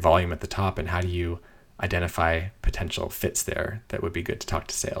much great volume at the top, and how do you identify potential fits there that would be good to talk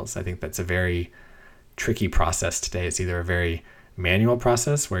to sales? I think that's a very tricky process today. It's either a very manual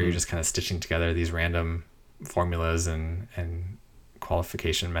process where you're just kind of stitching together these random formulas and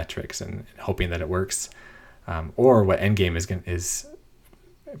qualification metrics and hoping that it works, or what Endgame is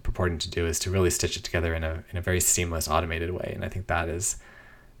purporting to do is to really stitch it together in a very seamless, automated way. And I think that there's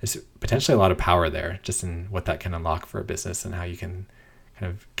potentially a lot of power there, just in what that can unlock for a business and how you can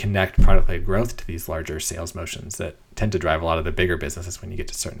kind of connect product-led growth to these larger sales motions that tend to drive a lot of the bigger businesses when you get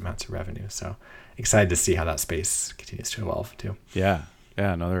to certain amounts of revenue. So excited to see how that space continues to evolve too. Yeah.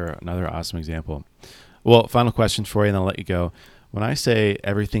 Another awesome example. Well, final question for you, and then I'll let you go. When I say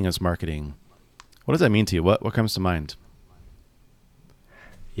everything is marketing, what does that mean to you? What comes to mind?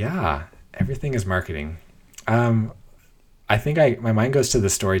 Yeah, everything is marketing. I think my mind goes to the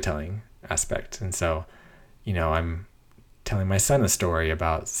storytelling aspect. And so, I'm telling my son a story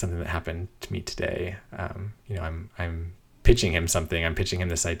about something that happened to me today. I'm pitching him something. I'm pitching him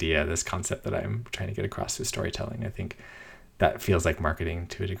this idea, this concept that I'm trying to get across through storytelling. I think that feels like marketing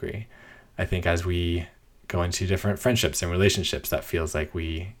to a degree. I think as we go into different friendships and relationships, that feels like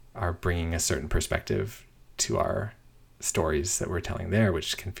we are bringing a certain perspective to our stories that we're telling there,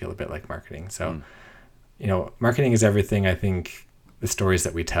 which can feel a bit like marketing. So, marketing is everything. I think the stories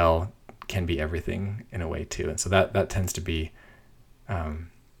that we tell can be everything in a way too. And so that tends to be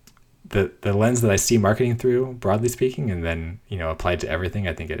the lens that I see marketing through, broadly speaking, and then, applied to everything.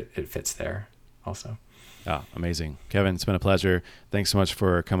 I think it fits there also. Oh, amazing. Kevin, it's been a pleasure. Thanks so much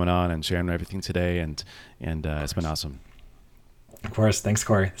for coming on and sharing everything today. And it's been awesome. Of course. Thanks,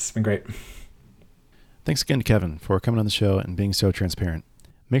 Corey. This has been great. Thanks again to Kevin for coming on the show and being so transparent.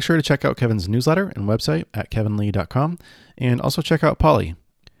 Make sure to check out Kevin's newsletter and website at kevinlee.com, and also check out Polly.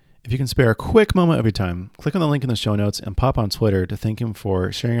 If you can spare a quick moment of your time, click on the link in the show notes and pop on Twitter to thank him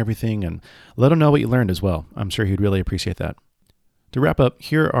for sharing everything and let him know what you learned as well. I'm sure he'd really appreciate that. To wrap up,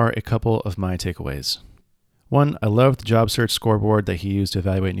 here are a couple of my takeaways. One, I love the job search scoreboard that he used to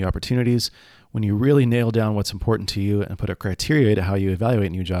evaluate new opportunities. When you really nail down what's important to you and put a criteria to how you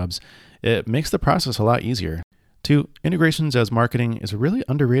evaluate new jobs, it makes the process a lot easier. 2, integrations as marketing is a really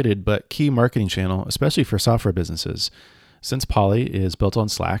underrated but key marketing channel, especially for software businesses. Since Polly is built on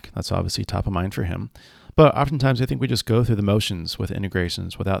Slack, that's obviously top of mind for him. But oftentimes I think we just go through the motions with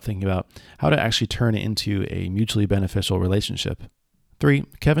integrations without thinking about how to actually turn it into a mutually beneficial relationship. 3,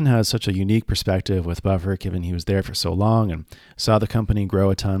 Kevin has such a unique perspective with Buffer, given he was there for so long and saw the company grow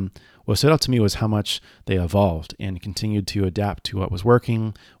a ton. What stood out to me was how much they evolved and continued to adapt to what was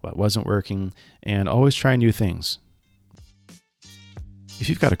working, what wasn't working, and always try new things. If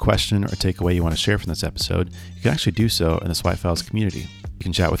you've got a question or takeaway you want to share from this episode, you can actually do so in the Swipe Files community. You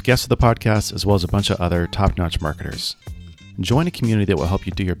can chat with guests of the podcast as well as a bunch of other top-notch marketers. Join a community that will help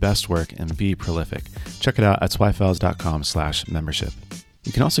you do your best work and be prolific. Check it out at swipefiles.com/membership.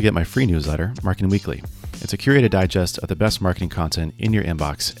 You can also get my free newsletter, Marketing Weekly. It's a curated digest of the best marketing content in your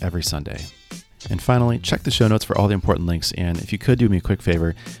inbox every Sunday. And finally, check the show notes for all the important links. And if you could do me a quick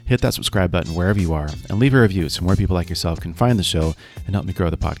favor, hit that subscribe button wherever you are and leave a review so more people like yourself can find the show and help me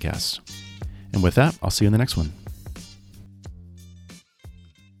grow the podcast. And with that, I'll see you in the next one.